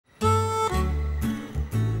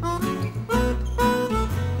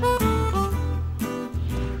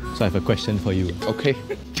So I have a question for you. Okay.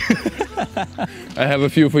 I have a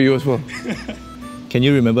few for you as well. Can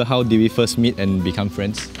you remember how did we first meet and become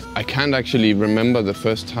friends? I can't actually remember the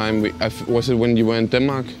first time was it when you were in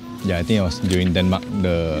Denmark? Yeah, I think it was during Denmark.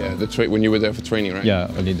 When you were there for training, right?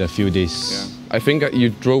 Yeah, only the few days. Yeah. I think you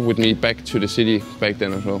drove with me back to the city back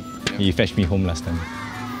then as well. Yeah. He fetched me home last time.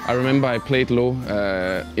 I remember I played Loh.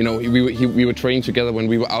 You know, we were training together when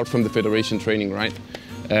we were out from the federation training, right?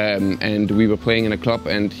 And we were playing in a club,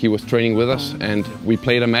 and he was training with us, and we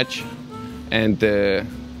played a match, and I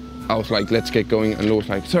was like, let's get going, and Loh was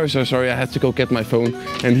like, sorry, I had to go get my phone,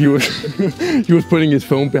 and he was he was putting his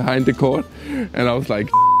phone behind the court, and I was like,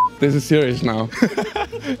 this is serious now.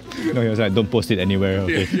 No, he was like, don't post it anywhere,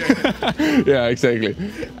 okay? Yeah, exactly.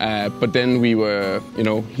 But then we were, you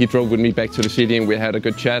know, he drove with me back to the city, and we had a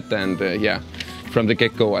good chat, and yeah, from the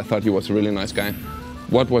get-go, I thought he was a really nice guy.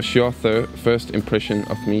 What was your first impression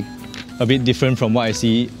of me? A bit different from what I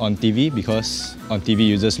see on TV, because on TV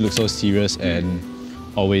you just look so serious and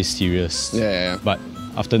always serious. Yeah. But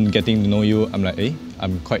after getting to know you, I'm like,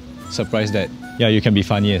 I'm quite surprised that you can be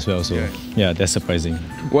funny as well. So yeah, that's surprising.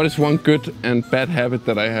 What is one good and bad habit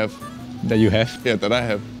that I have? That you have? Yeah, that I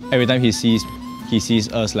have. Every time he sees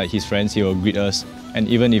us like his friends, he will greet us. And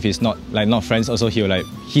even if he's not friends, also he'll like,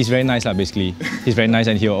 he's very nice basically. He's very nice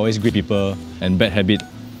and he'll always greet people. And bad habit,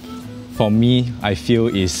 for me, I feel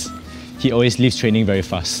is he always leaves training very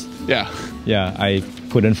fast. Yeah. Yeah, I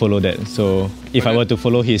couldn't follow that. So if I were to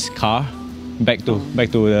follow his car back to my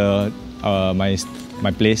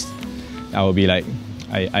place, I will be like,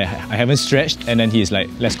 I haven't stretched, and then he's like,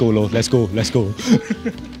 let's go, Loh, let's go.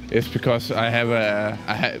 It's because I have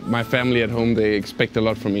my family at home. They expect a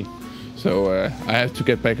lot from me, so I have to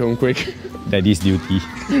get back home quick. Daddy's duty.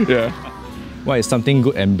 Yeah. What is something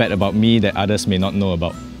good and bad about me that others may not know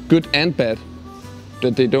about? Good and bad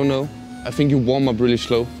that they don't know. I think you warm up really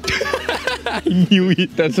slow. I knew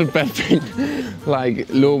it. That's a bad thing. Like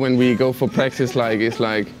Loh, when we go for practice, it's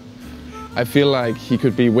like I feel like he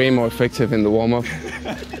could be way more effective in the warm up.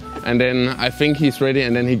 And then I think he's ready,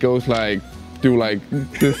 and then he goes do like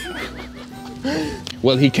this.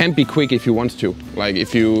 Well, he can be quick if he wants to. Like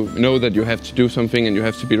if you know that you have to do something and you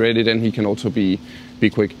have to be ready, then he can also be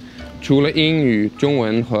quick. 除了英语、中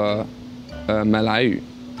文和马来语，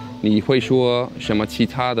你会说什么其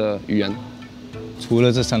他的语言？除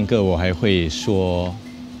了这3个，我还会说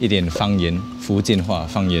一点方言，福建话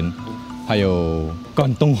方言，还有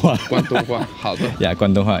广东话。广东话，好的。Yeah，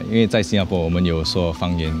 广东话，因为在新加坡我们有说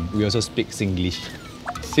方言。We also speak Singlish.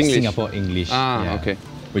 Singapore English. Ah, okay.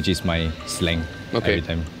 Which is my slang every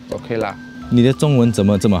time. Okay 啦。你的中文怎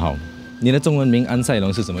么这么好？你的中文名安赛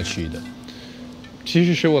龙是怎么取的？其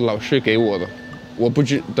实是我老师给我的，我不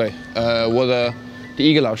知对，我的第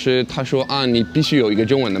一个老师他说啊，你必须有一个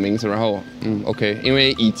中文的名字，然后OK， 因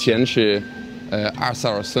为以前是阿塞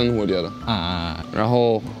尔森，我觉得然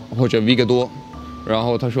后或者 V 个多，然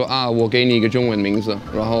后他说啊，我给你一个中文名字，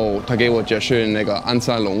然后他给我解释那个安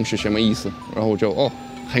塞龙是什么意思，然后我就哦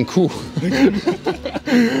很酷，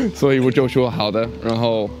所以我就说好的，然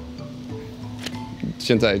后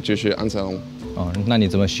现在就是安塞龙。哦，那你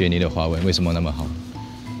怎么学你的华文？为什么那么好？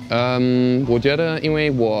我觉得因为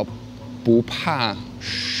我不怕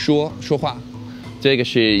说话，这个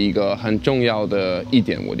是一个很重要的一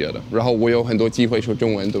点，我觉得。然后我有很多机会说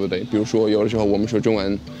中文，对不对？比如说有的时候我们说中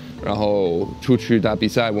文，然后出去打比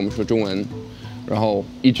赛我们说中文，然后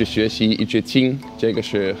一直学习，一直听，这个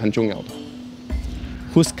是很重要的。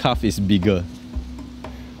Whose calf is bigger?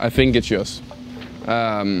 I think it's yours.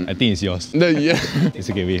 I think it's yours. No, yeah. It's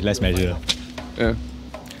okay. Wait, let's measure. Yeah.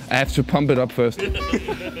 I have to pump it up first.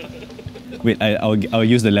 Wait, I'll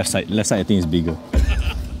use the left side. Left side I think is bigger.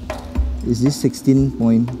 Is this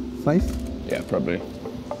 16.5? Yeah, probably. I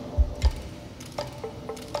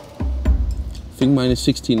think mine is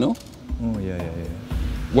 16, no? Oh, yeah.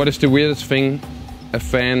 What is the weirdest thing a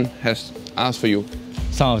fan has asked for you?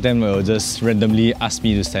 Some of them will just randomly ask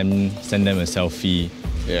me to send them a selfie.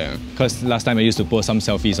 Yeah. Because last time I used to post some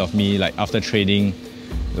selfies of me like after training,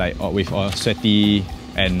 like with all sweaty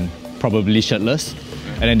and probably shirtless,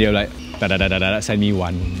 and then they were like, send me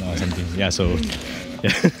one or something. Yeah, so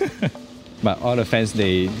yeah. But all the fans,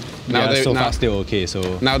 they are so far still okay. So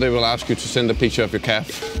now they will ask you to send a picture of your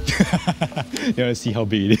calf. You want to see how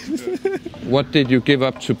big it is. What did you give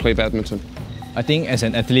up to play badminton? I think as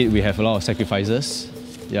an athlete, we have a lot of sacrifices.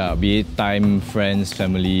 Yeah, be it time, friends,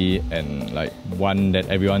 family, and like one that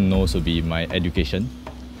everyone knows would be my education.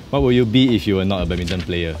 What would you be if you were not a badminton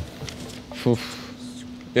player?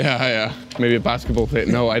 Yeah. Maybe a basketball player.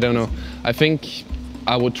 No, I don't know. I think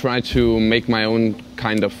I would try to make my own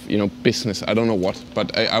kind of, business. I don't know what,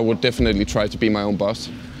 but I would definitely try to be my own boss.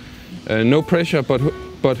 No pressure,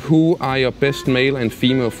 but who are your best male and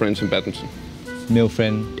female friends in badminton? Male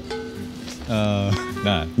friend,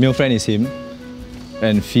 male friend is him,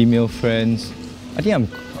 and female friends, I think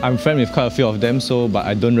I'm friend with quite a few of them. So, but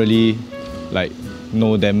I don't really like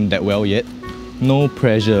know them that well yet. No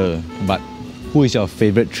pressure, but who is your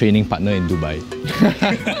favorite training partner in Dubai?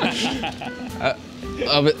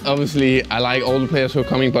 Obviously, I like all the players who are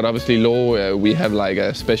coming, but obviously Loh, we have like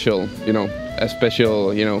a special,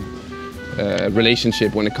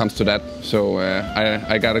 relationship when it comes to that. So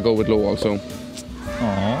I gotta go with Loh also.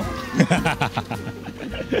 Aww.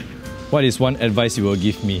 What is one advice you will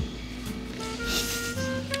give me?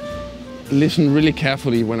 Listen really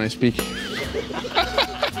carefully when I speak.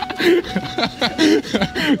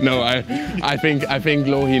 No, I think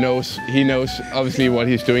Loh, he knows obviously what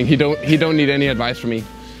he's doing. He don't need any advice from me.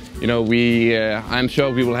 You know, I'm sure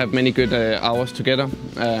we will have many good hours together,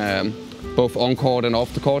 both on court and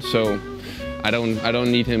off the court. So I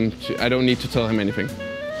don't need to tell him anything.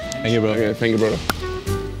 Thank you, bro. Okay, thank you, brother.